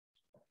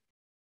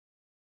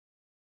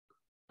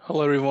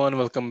Hello everyone,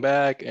 welcome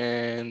back.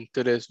 And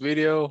today's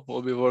video,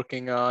 we'll be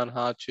working on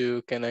how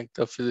to connect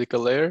the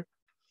physical layer.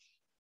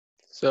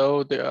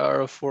 So there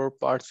are 4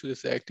 parts to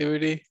this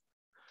activity.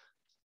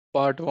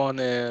 Part 1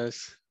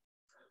 is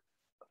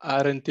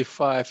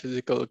identify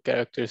physical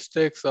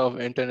characteristics of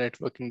internet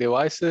networking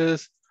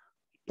devices.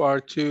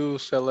 Part 2,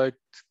 select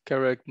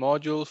correct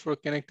modules for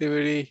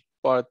connectivity.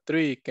 Part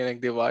 3,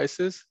 connect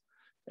devices.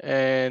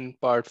 And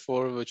part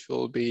 4, which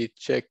will be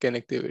check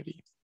connectivity.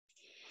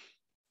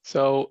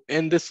 So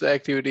in this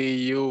activity,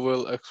 you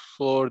will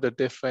explore the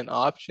different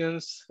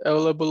options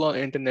available on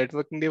internet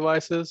networking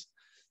devices.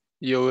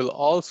 You will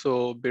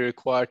also be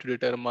required to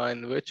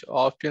determine which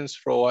options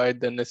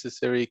provide the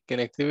necessary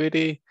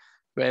connectivity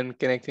when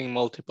connecting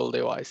multiple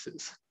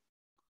devices.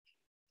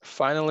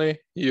 Finally,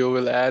 you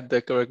will add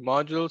the correct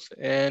modules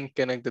and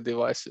connect the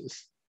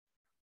devices.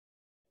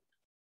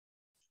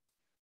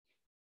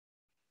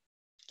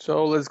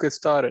 So let's get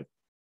started.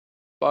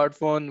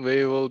 Part 1,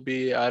 we will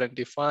be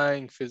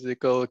identifying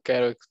physical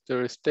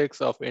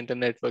characteristics of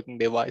internet networking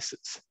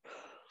devices.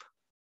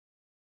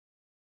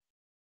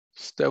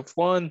 Step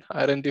 1,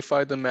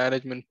 identify the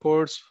management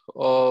ports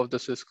of the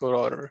Cisco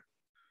router.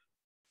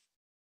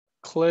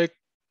 Click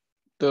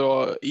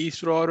the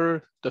East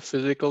router, the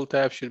physical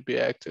tab should be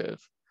active.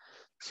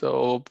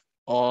 So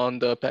on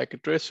the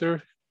packet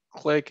tracer,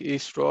 click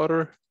East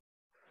router.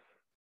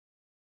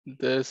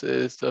 This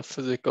is the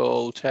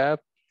physical tab.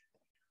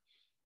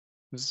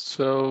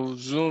 So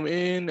zoom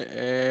in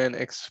and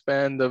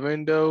expand the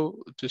window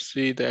to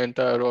see the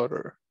entire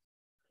router.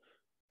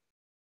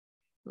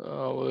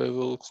 We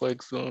will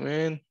click zoom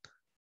in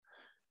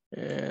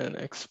and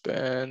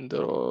expand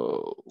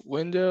the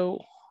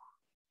window.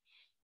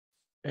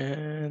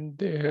 And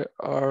there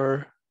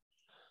are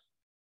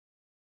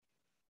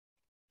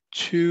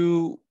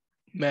 2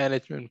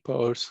 management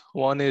ports.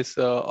 One is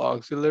the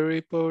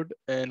auxiliary port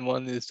and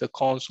one is the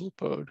console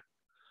port.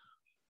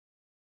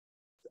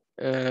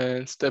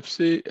 And step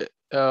C,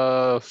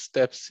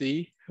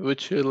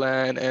 which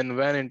LAN and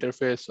WAN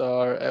interface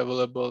are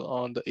available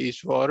on the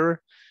each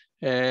router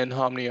and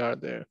how many are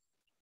there?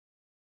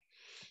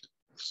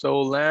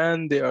 So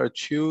LAN, there are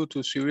 2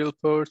 serial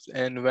ports,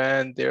 and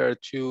WAN, there are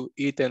 2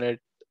 Ethernet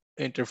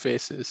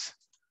interfaces.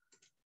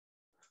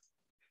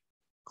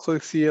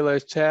 Click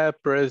CLS tab,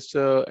 press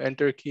the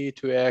enter key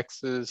to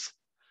access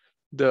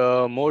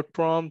the mode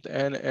prompt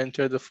and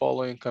enter the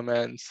following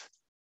commands.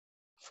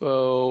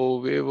 So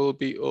we will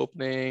be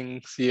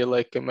opening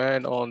CLI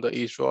command on the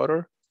each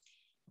router.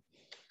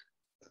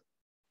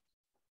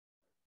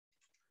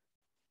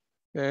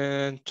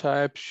 And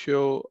type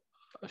show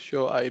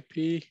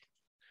IP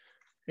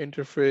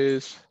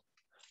interface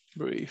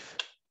brief.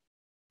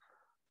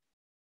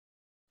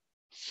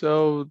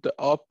 So the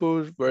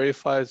output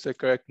verifies the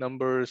correct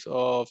numbers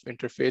of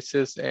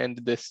interfaces and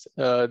this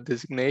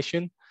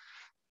designation.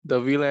 The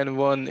VLAN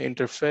 1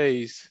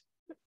 interface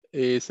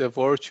is a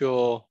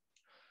virtual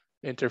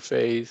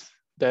interface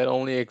that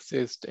only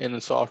exists in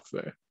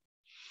software.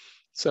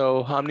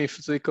 So how many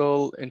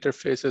physical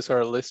interfaces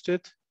are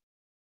listed?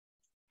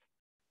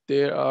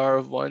 There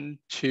are 1,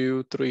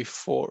 2, 3,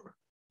 4.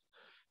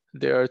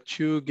 There are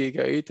 2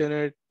 Giga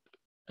Ethernet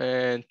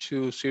and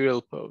 2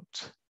 serial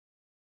ports.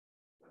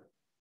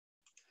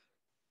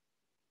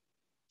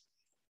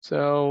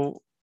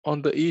 So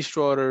on the east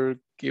router,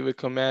 give a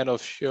command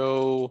of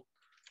show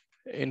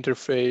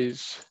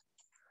interface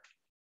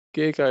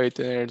Giga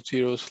Ethernet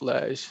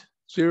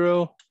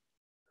 0/0,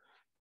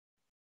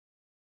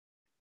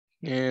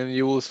 and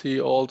you will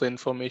see all the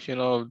information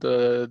of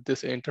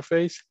this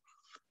interface.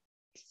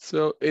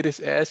 So it is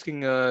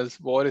asking us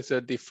what is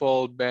the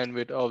default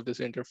bandwidth of this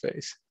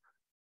interface.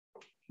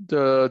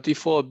 The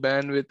default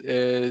bandwidth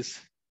is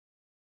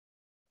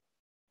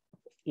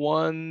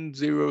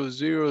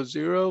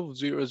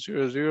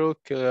 1000,000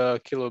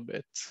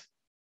 kilobits.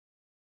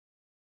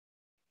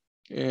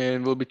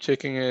 And we'll be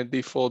checking a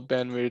default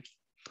bandwidth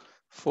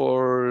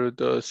for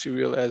the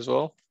serial as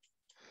well.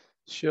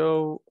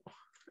 Show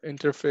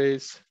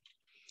interface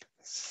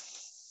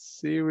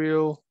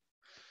serial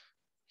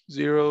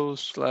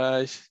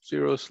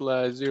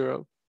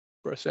 0/0/0.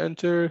 Press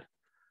enter.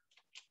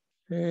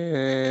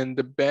 And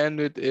the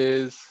bandwidth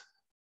is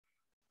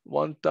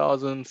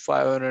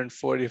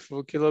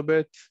 1544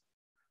 kilobits,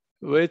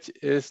 which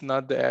is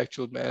not the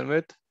actual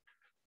bandwidth.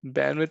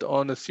 Bandwidth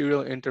on a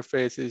serial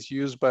interface is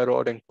used by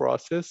routing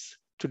process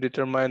to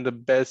determine the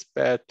best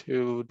path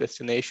to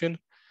destination.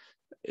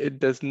 It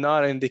does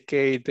not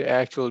indicate the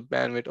actual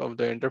bandwidth of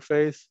the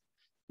interface.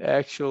 The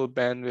actual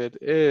bandwidth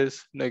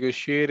is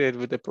negotiated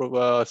with the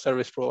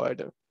service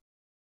provider.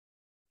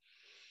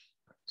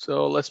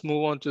 So let's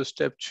move on to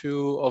step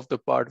 2 of the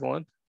part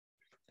 1.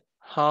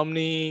 How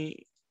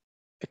many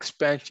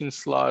expansion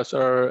slots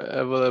are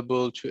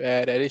available to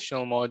add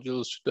additional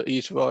modules to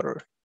each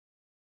router?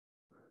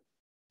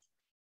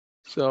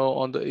 So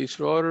on the each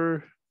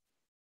router,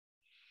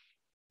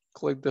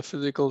 click the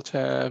physical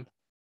tab,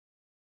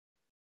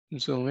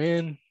 zoom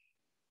in.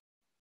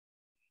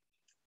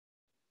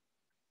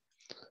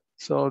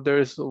 So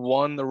there's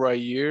one right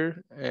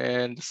here,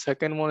 and the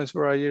second one is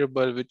right here,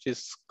 but which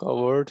is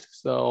covered.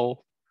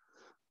 So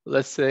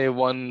let's say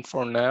one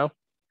for now.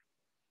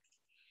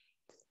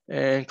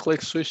 And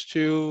click switch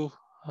to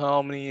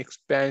how many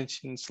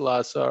expansion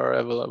slots are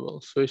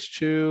available. Switch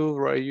to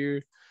right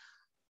here.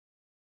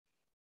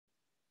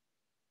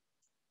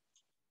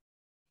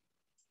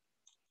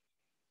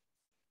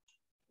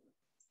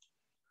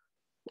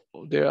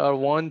 There are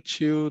 1,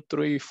 2,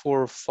 3,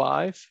 4,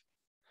 5.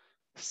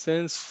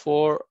 Since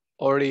 4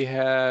 already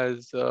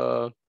has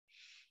the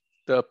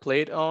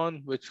plate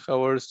on, which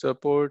covers the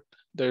port,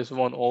 there's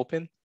one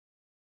open.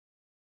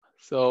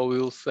 So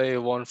we'll say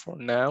one for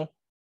now.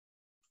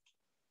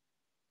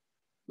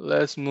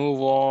 Let's move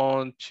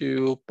on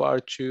to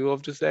part 2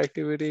 of this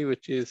activity,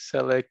 which is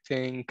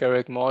selecting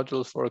correct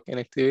modules for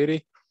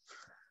connectivity.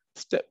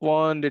 Step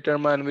 1,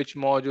 determine which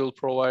module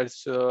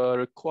provides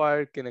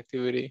required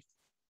connectivity.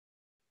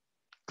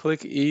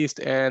 Click East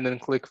and then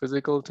click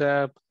Physical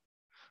tab.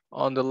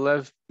 On the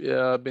left,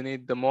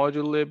 beneath the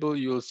module label,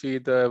 you'll see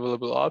the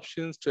available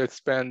options to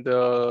expand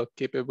the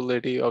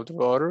capability of the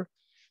router.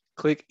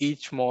 Click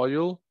each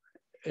module.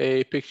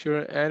 A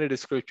picture and a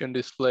description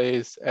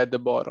displays at the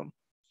bottom.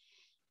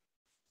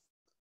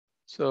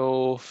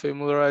 So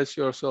familiarize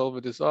yourself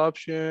with this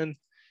option.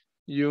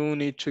 You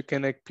need to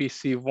connect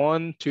PC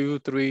 1, 2,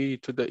 3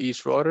 to the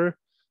East router,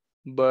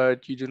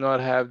 but you do not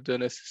have the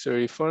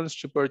necessary funds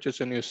to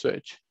purchase a new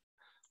switch.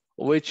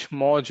 Which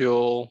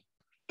module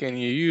can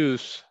you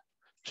use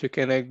to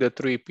connect the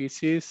 3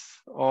 PCs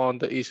on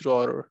the East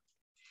router?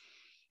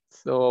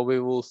 So we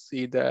will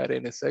see that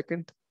in a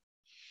second.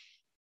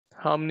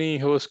 How many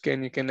hosts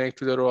can you connect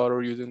to the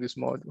router using this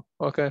module?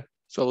 Okay,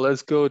 so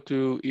let's go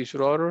to East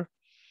router.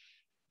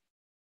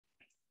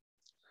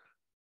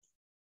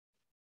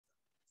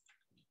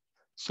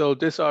 So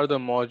these are the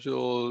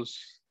modules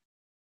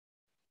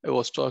I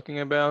was talking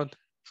about.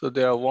 So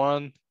there are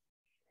 1,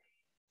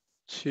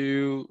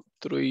 2,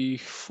 3,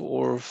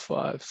 4,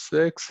 5,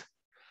 6.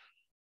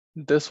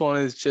 This one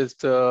is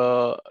just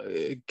a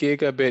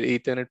gigabit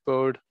Ethernet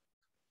port.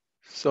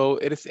 So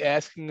it is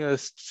asking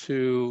us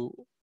to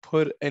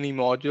put any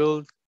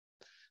module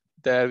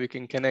that we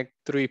can connect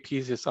 3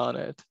 pieces on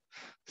it.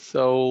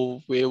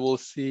 So we will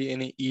see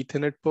any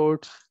Ethernet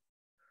ports.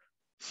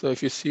 So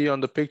if you see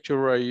on the picture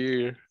right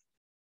here,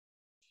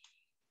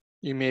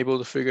 you may be able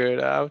to figure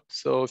it out.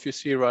 So if you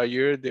see right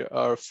here, there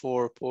are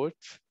 4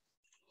 ports.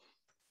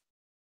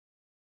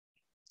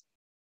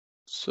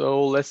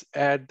 So let's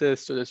add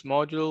this to this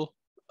module,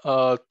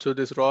 to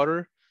this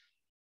router.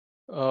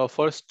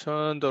 First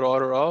turn the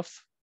router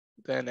off,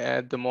 then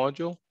add the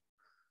module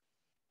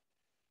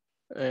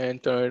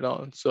and turn it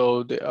on.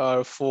 So there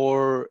are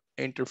 4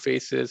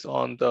 interfaces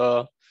on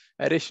the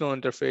additional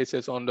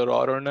interfaces on the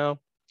router now.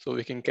 So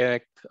we can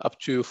connect up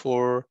to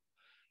 4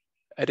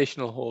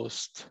 additional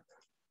hosts.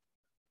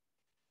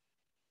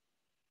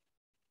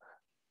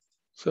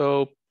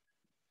 So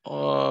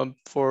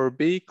for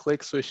B,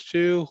 click switch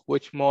to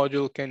which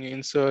module can you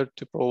insert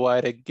to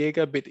provide a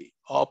gigabit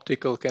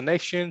optical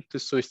connection to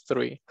switch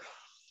 3.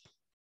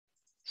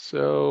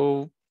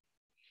 So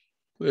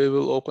we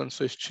will open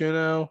switch 2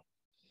 now.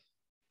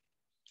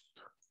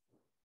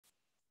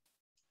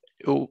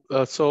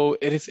 So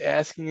it is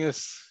asking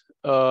us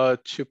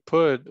to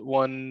put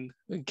 1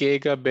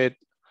 gigabit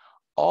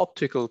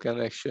optical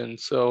connection.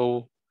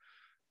 So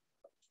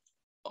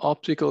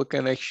optical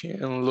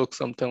connection looks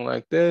something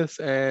like this,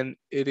 and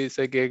it is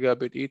a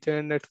gigabit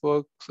Ethernet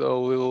network.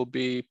 So we will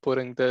be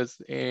putting this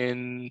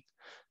in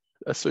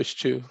a switch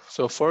 2.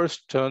 So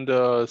first turn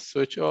the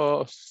switch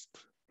off.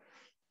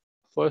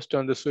 First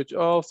turn the switch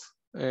off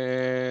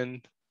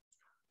and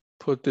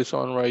put this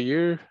on right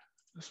here.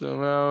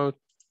 Zoom out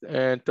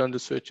and turn the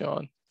switch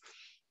on.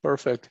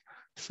 Perfect.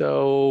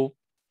 So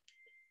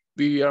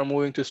we are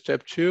moving to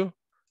step 2.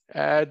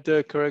 Add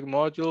the correct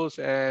modules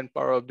and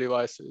power up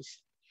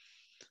devices.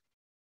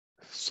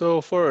 So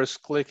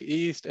first, click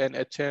East and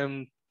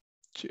attempt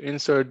to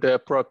insert the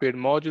appropriate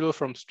module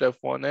from step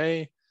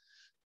 1A.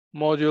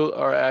 Module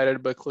are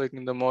added by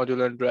clicking the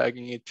module and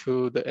dragging it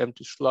to the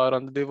empty slot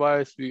on the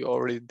device. We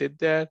already did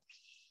that.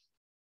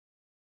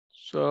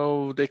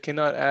 So they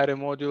cannot add a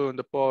module when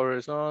the power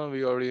is on.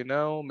 We already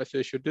know.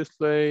 Message should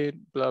display,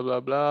 blah, blah,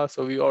 blah.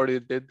 So we already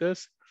did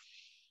this.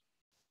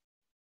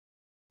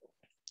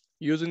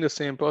 Using the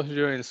same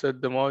procedure,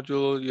 insert the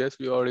module. Yes,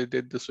 we already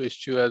did the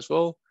switch 2 as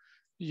well.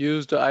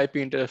 Use the IP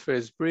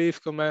interface brief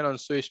command on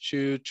switch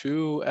 2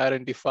 to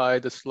identify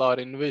the slot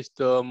in which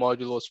the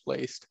module was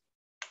placed.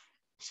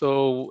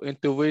 So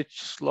into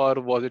which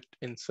slot was it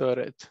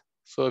inserted?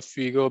 So if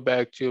we go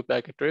back to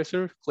packet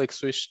tracer, click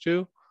switch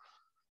 2.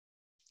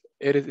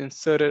 It is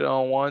inserted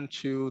on 1,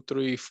 2,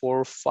 3,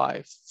 4,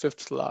 5, 5th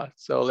slot.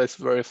 So let's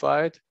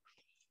verify it.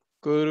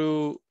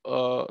 Go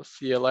to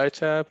CLI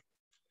tab,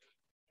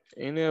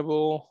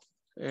 enable,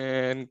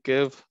 and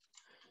give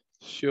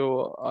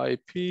show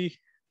IP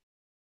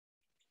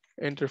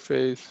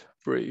interface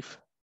brief.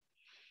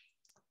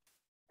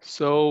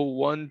 So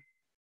 1,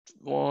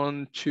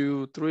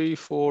 2, 3,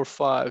 4,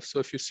 5. So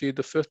if you see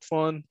the 5th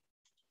one,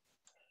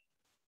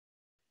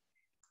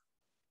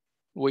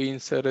 we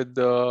inserted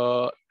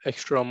the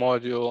extra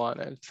module on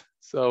it.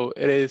 So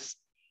it is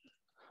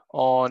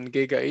on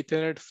Giga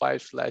Ethernet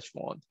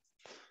 5/1.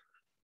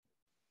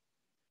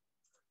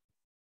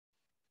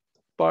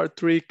 Part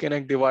 3,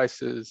 connect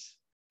devices.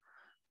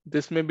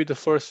 This may be the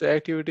first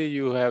activity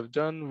you have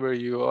done where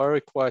you are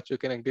required to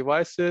connect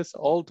devices,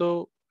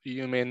 although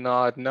you may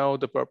not know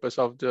the purpose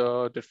of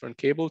the different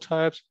cable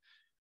types.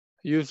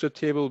 Use the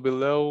table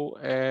below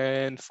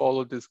and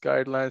follow these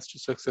guidelines to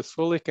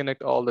successfully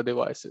connect all the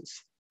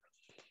devices.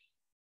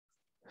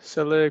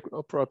 Select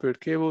appropriate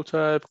cable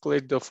type,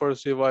 click the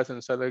first device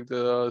and select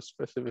the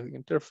specific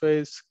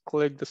interface.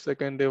 Click the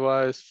second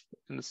device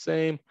and the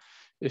same.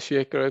 If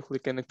you correctly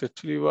connected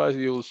to device,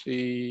 you'll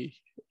see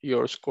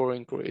your score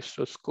increase.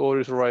 So score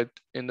is right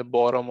in the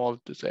bottom of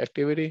this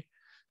activity.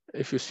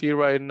 If you see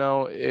right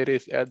now, it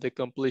is at the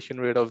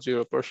completion rate of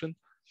 0%.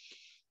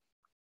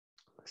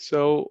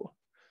 So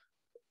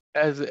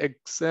as an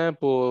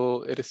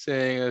example, it is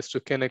saying us to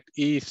connect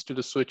east to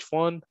the switch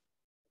 1.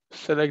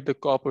 Select the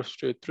copper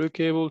straight through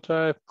cable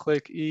type,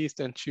 click east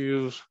and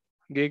choose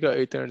Giga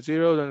Ethernet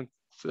 0,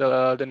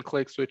 then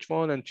click switch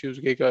 1 and choose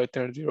Giga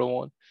Ethernet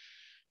 01.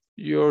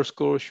 Your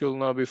score should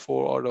now be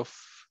 4 out of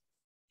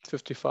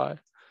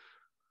 55.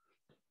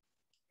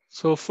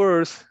 So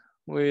first,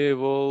 we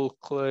will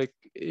click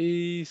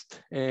east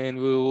and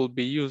we will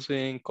be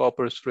using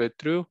copper straight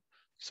through.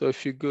 So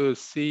if you go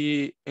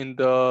see in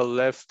the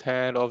left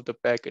hand of the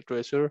packet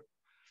tracer,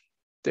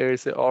 there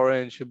is an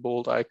orange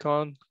bolt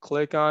icon.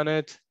 Click on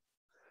it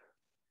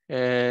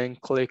and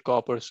click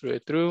copper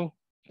straight through.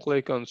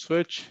 Click on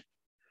switch,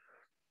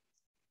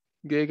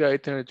 Giga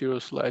Ethernet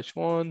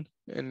 0/1,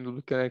 and we'll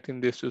be connecting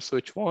this to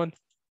switch 1.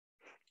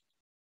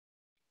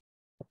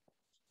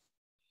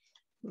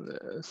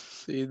 Let's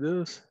see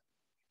this.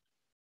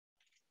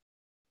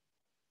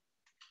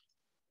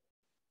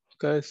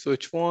 Okay,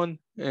 switch 1,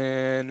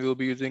 and we'll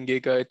be using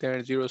Giga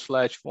Ethernet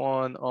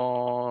 0/1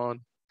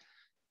 on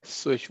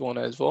switch 1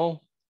 as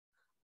well.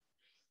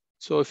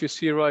 So if you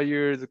see right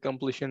here, the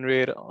completion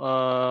rate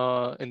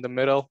in the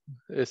middle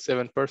is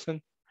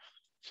 7%.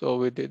 So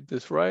we did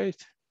this right.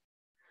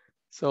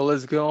 So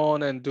let's go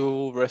on and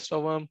do rest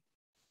of them.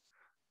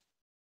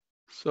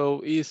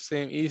 So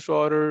same east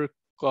router,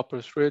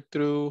 copper straight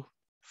through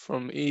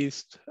from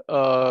east,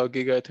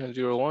 Giga Ethernet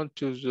 01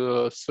 to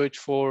the switch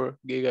for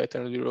Giga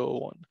Ethernet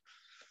 01.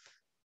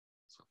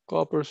 So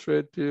copper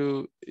straight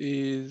through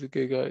is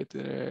Giga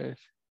Ethernet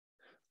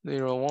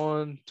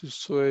 01 to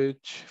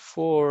switch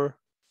for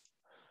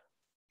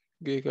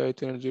Giga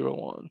Ethernet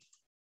 01.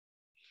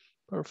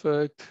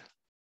 Perfect.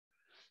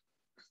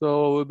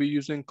 So we'll be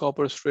using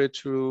copper straight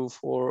through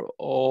for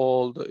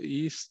all the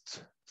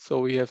east. So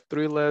we have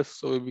 3 left.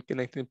 So we'll be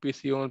connecting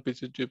PC1,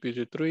 PC2,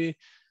 PC3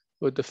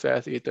 with the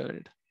fast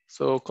Ethernet.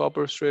 So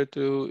copper straight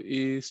to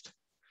east,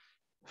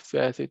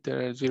 fast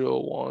Ethernet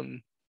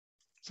 010,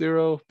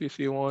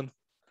 PC1,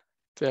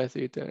 fast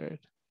Ethernet.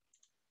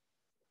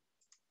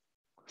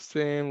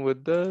 Same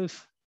with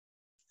this.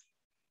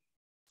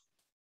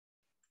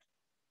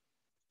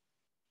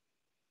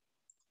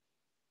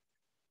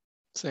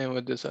 Same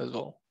with this as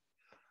well.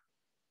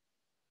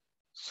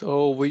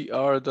 So we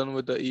are done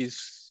with the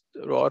east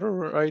router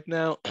right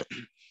now.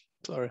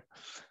 Sorry.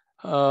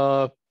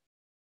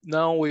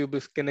 Now we'll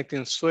be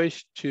connecting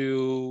switch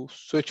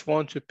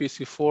 1 to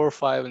PC4,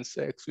 5, and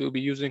 6. We'll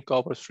be using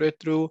copper straight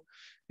through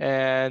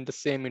and the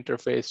same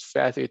interface,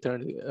 fast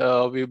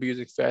Ethernet. We'll be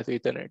using fast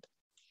Ethernet.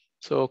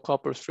 So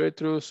copper straight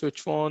through,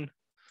 switch 1,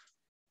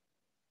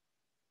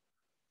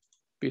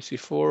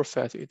 PC4,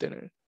 fast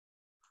Ethernet.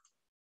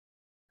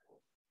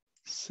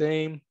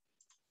 Same.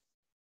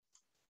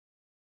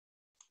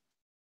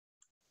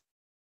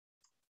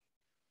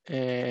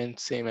 And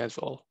same as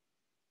well.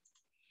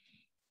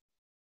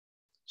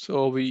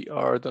 So we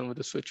are done with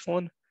the switch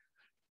 1.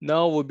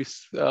 Now we'll be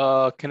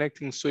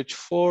connecting switch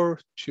 4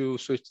 to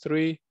switch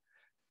 3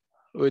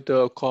 with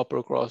the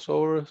copper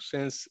crossover.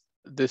 Since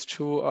these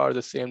two are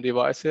the same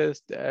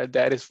devices,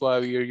 that is why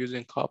we are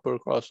using copper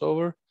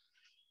crossover.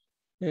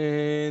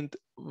 And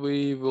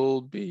we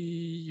will be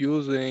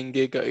using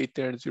Giga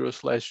Ethernet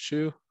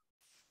 0/2.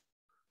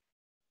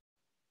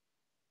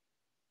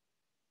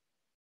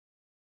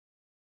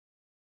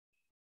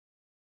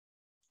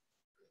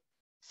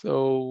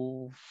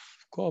 So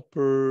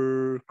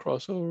copper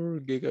crossover,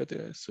 Giga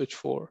Ethernet switch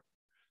 4.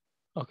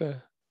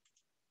 Okay.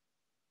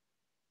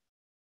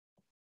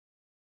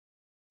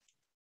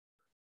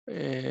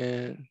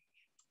 And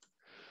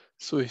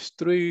switch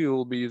 3,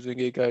 we'll be using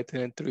Giga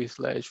Ethernet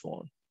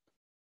 3/1.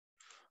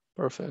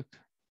 Perfect.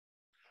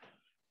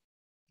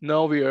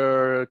 Now we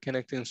are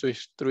connecting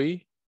switch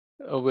 3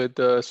 with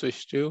the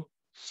switch 2.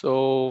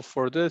 So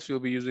for this, we'll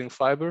be using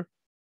fiber.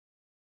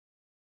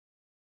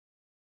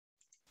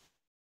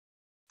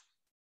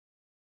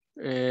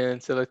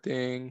 And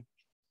selecting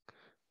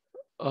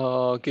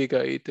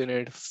Giga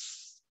Ethernet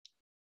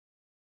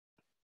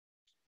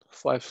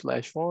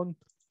 5/1.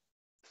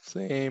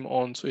 Same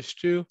on switch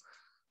 2,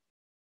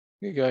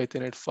 Giga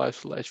Ethernet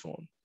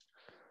 5/1.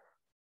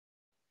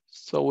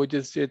 So we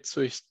just did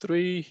switch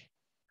 3.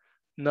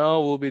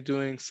 Now we'll be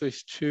doing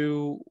switch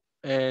 2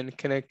 and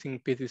connecting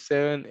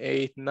PT7,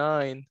 8,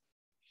 9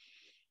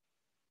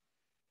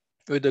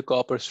 with the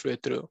copper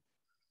straight through.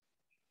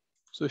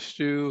 Switch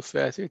 2,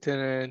 fast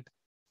Ethernet,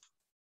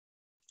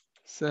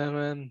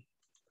 7,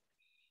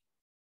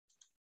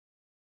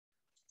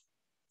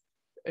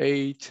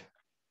 8,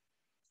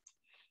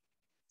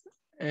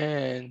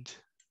 and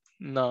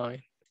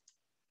 9.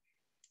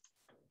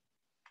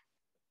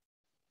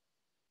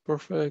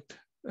 Perfect.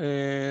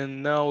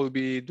 And now we'll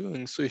be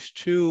doing switch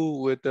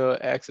 2 with the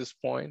access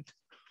point.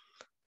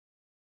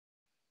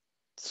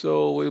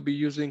 So we'll be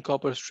using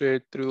copper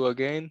straight through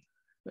again,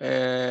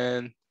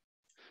 and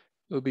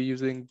we'll be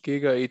using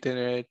Giga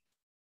Ethernet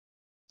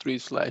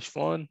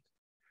 3/1.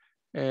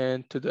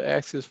 And to the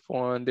access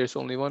point, there's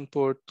only one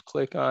port,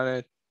 click on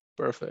it,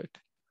 perfect.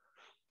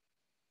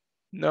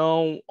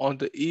 Now on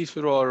the east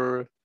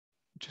router,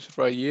 which is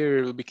right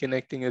here, we'll be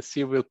connecting a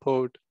serial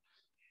port,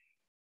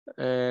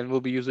 and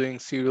we'll be using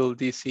serial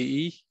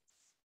DCE.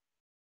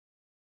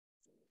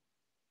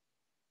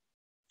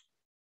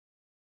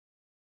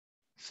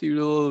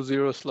 Serial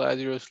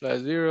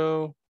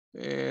 0/0/0,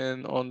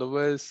 and on the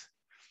west,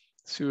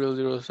 serial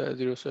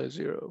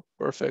 0/0/0.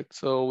 Perfect.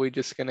 So we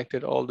just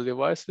connected all the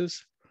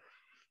devices.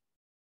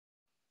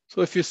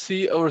 So if you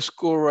see our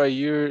score right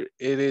here,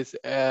 it is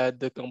at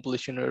the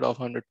completion rate of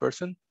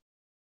 100%.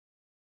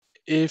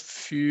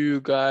 If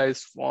you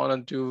guys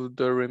want to do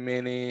the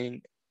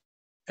remaining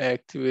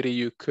activity,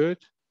 you could,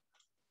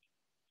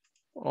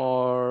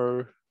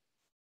 or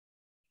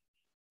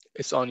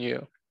it's on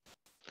you.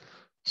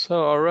 So,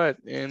 all right,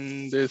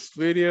 in this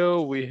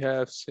video, we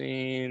have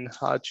seen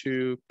how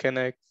to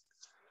connect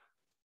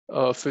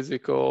a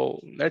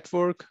physical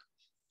network,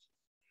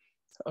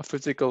 a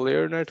physical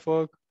layer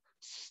network.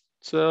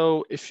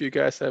 So if you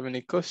guys have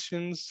any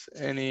questions,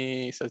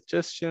 any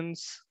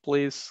suggestions,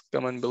 please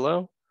comment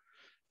below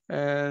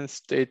and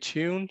stay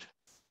tuned.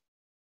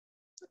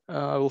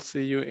 I will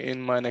see you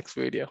in my next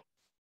video.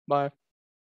 Bye.